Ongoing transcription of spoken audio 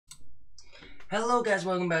Hello guys,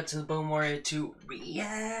 welcome back to the Bone Warrior 2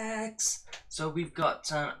 Reacts. So we've got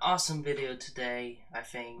an awesome video today, I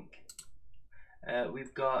think.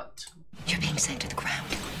 We've got... You're being sent to the ground.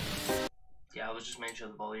 Yeah, I was just making sure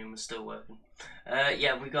the volume was still working.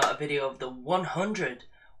 Yeah, we got a video of the 100.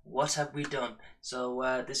 What have we done?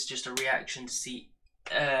 So this is just a reaction to see...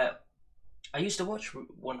 I used to watch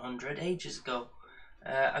 100 ages ago.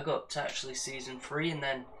 I got to actually season 3 and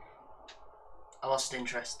then I lost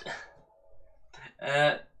interest.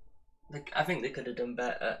 I think they could have done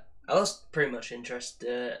better. I lost pretty much interest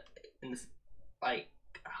in the, like,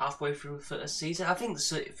 halfway through the first season. I think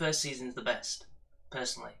the first season is the best,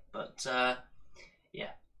 personally. But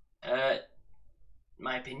yeah,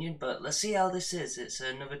 my opinion. But let's see how this is. It's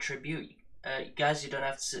another tribute. Guys, you don't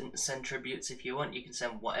have to send tributes if you want. You can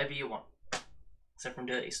send whatever you want, except from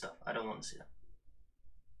dirty stuff. I don't want to see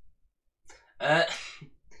that.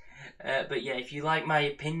 But yeah, if you like my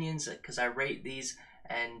opinions, because I rate these,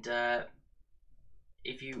 and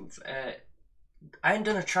if you've, I haven't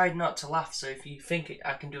done a try not to laugh, so if you think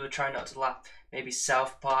I can do a try not to laugh, maybe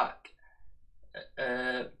South Park,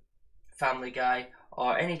 Family Guy,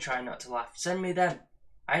 or any try not to laugh, send me them.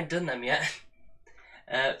 I ain't done them yet.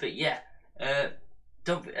 But yeah,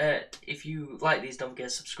 don't if you like these, don't forget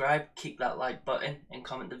to subscribe, kick that like button, and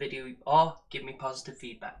comment the video, or give me positive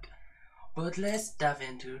feedback. But let's dive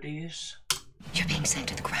into this. You're being sent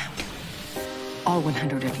to the ground. All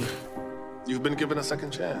 100 of you. You've been given a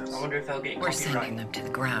second chance. I wonder if I'll get We're sending them to the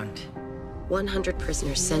ground. 100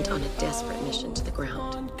 prisoners sent on a desperate mission to the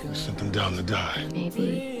ground. You sent them down to die.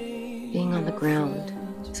 Maybe being on the ground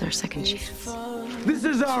is our second chance. This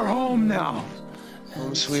is our home now.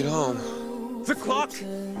 Home sweet home. The clock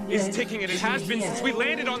is ticking, and it has been since we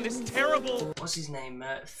landed on this terrible... What's his name?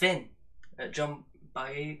 Finn. John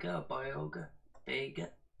Boyega.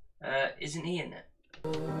 Isn't he in it?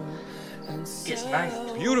 Gets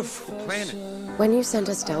knifed. Beautiful planet. When you sent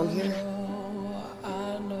us down here,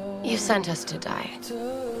 you sent us to die.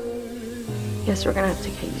 Yes, we're gonna have to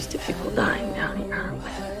get used to people dying down here.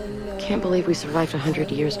 Can't believe we survived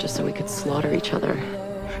 100 years just so we could slaughter each other.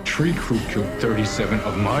 Tree crew killed 37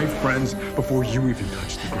 of my friends before you even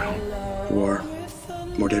touched the ground. War.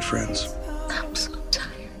 More dead friends. I'm so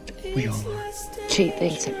tired. We all are. She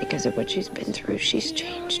thinks that because of what she's been through, she's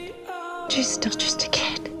changed. She's still just a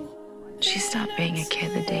kid. She stopped being a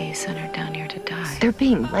kid the day you sent her down here to die. They're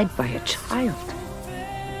being led by a child.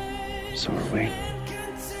 So are we.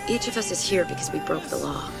 Each of us is here because we broke the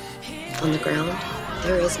law. On the ground,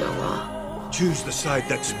 there is no law. Choose the side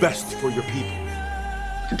that's best for your people.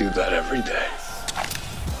 You do that every day.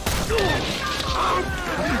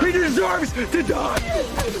 He deserves to die!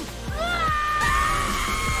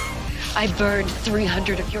 I burned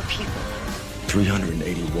 300 of your people.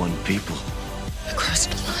 381 people. I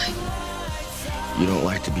crossed the line. You don't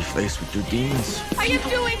like to be faced with your demons. I am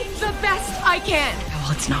doing the best I can.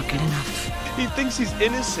 Well, it's not good enough. He thinks he's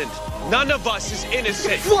innocent. None of us is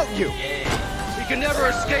innocent. Fuck you! He can never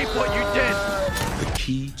escape what you did. The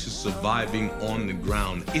key to surviving on the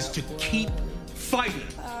ground is to keep fighting.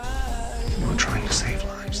 You were trying to save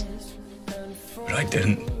lives. But I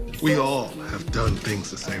didn't. We all have done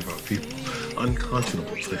things to save our people.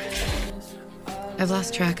 Unconscionable things. I've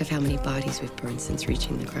lost track of how many bodies we've burned since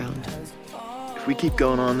reaching the ground. If we keep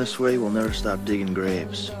going on this way, we'll never stop digging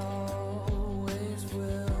graves.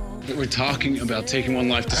 We're talking about taking one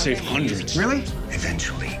life to save hundreds. Really?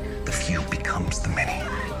 Eventually, the few becomes the many.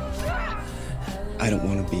 I don't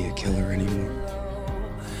want to be a killer anymore.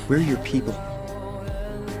 We're your people.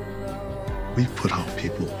 We put our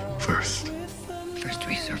people first. First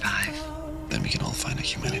we survive. Then we can all find a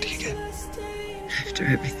humanity again. After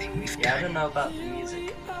everything we've Yeah, I done, don't know about the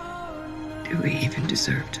music. do we even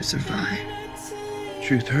deserve to survive?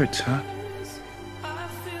 Truth hurts, huh?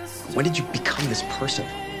 When did you become this person?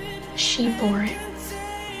 She bore it,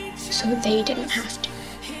 so they didn't have to.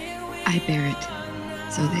 I bear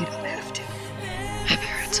it, so they don't have to. I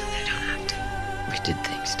bear it, so they don't have to. We did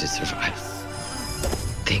things to survive.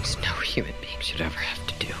 Things no human being should ever have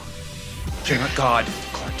to do. You're not God,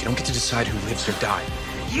 Clark. You don't get to decide who lives or dies.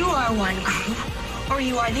 You are one crew, or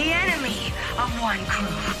you are the enemy of one crew.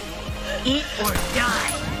 Eat or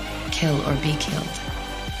die. Kill or be killed.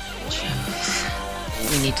 Choose.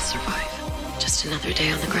 We need to survive. Just another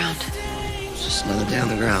day on the ground. Just another day on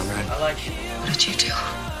the ground, right? I like it. What did you do?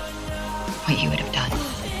 What you would have done.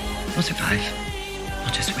 We'll survive.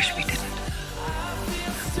 We'll just wish we didn't.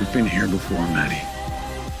 We've been here before, Maddie.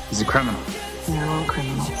 He's a criminal. They're all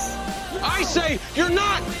criminals. I say you're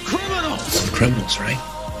not criminals! We're criminals, right?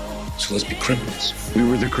 So let's be criminals. We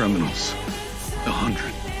were the criminals.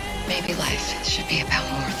 100. Maybe life should be about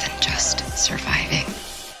more than just surviving.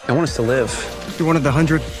 I want us to live. You wanted the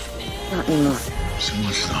 100? Not anymore. So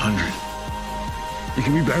much as 100. You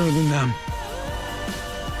can be better than them.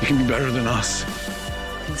 You can be better than us.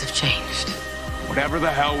 Things have changed. Whatever the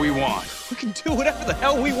hell we want. We can do whatever the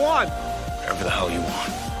hell we want. Whatever the hell you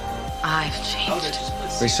want. I've changed.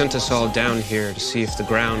 They sent us all down here to see if the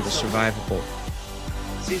ground was survivable.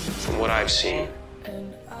 From what I've seen,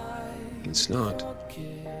 it's not.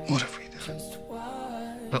 What have we done?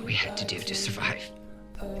 What we had to do to survive.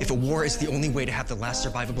 If a war is the only way to have the last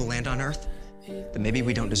survivable land on Earth, then maybe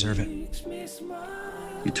we don't deserve it.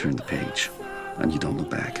 You turn the page, and you don't look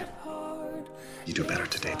back. You do better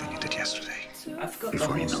today than you did yesterday. I forgot the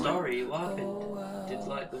whole story. What happened? Did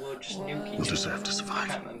like the world just nuke each other? We'll deserve to survive.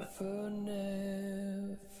 I can't remember.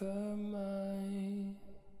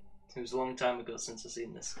 It was a long time ago since I've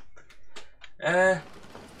seen this.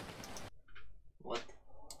 What?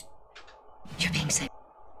 You're being sick.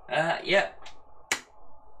 Yeah.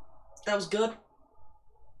 That was good.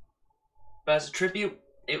 But as a tribute,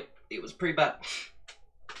 it was pretty bad.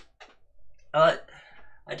 I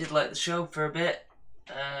did like the show for a bit,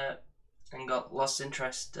 and got lost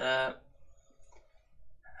interest.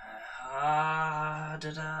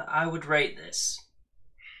 I would rate this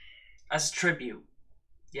as a tribute.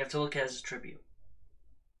 You have to look at it as a tribute.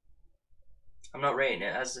 I'm not rating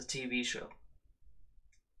it as a TV show.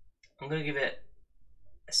 I'm gonna give it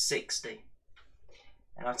a 60,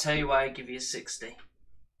 and I'll tell you why I give you a 60.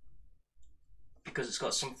 Because it's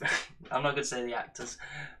got some. I'm not gonna say the actors.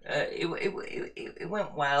 It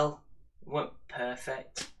went well. It went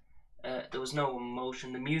perfect. There was no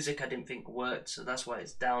emotion. The music I didn't think worked, so that's why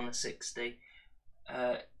it's down to 60.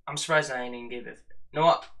 I'm surprised I didn't even give it. You know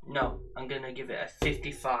what? No, I'm gonna give it a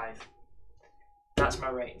 55. That's my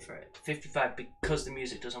rating for it. 55 because the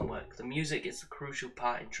music doesn't work. The music is the crucial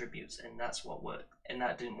part in tributes, and that's what worked. And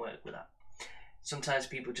that didn't work with that. Sometimes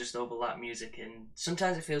people just overlap music, and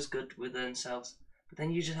sometimes it feels good with themselves. But then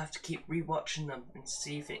you just have to keep rewatching them and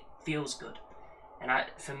see if it feels good. And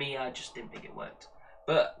for me, I just didn't think it worked.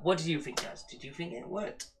 But what did you think, guys? Did you think it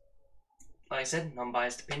worked? Like I said,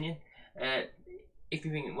 non-biased opinion. If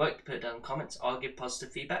you think it worked, put it down in the comments. I'll give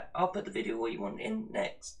positive feedback. I'll put the video what you want in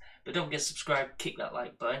next. But don't forget to subscribe, kick that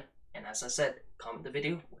like button, and as I said, comment the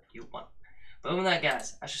video what you want. But other than that,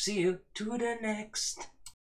 guys, I shall see you to the next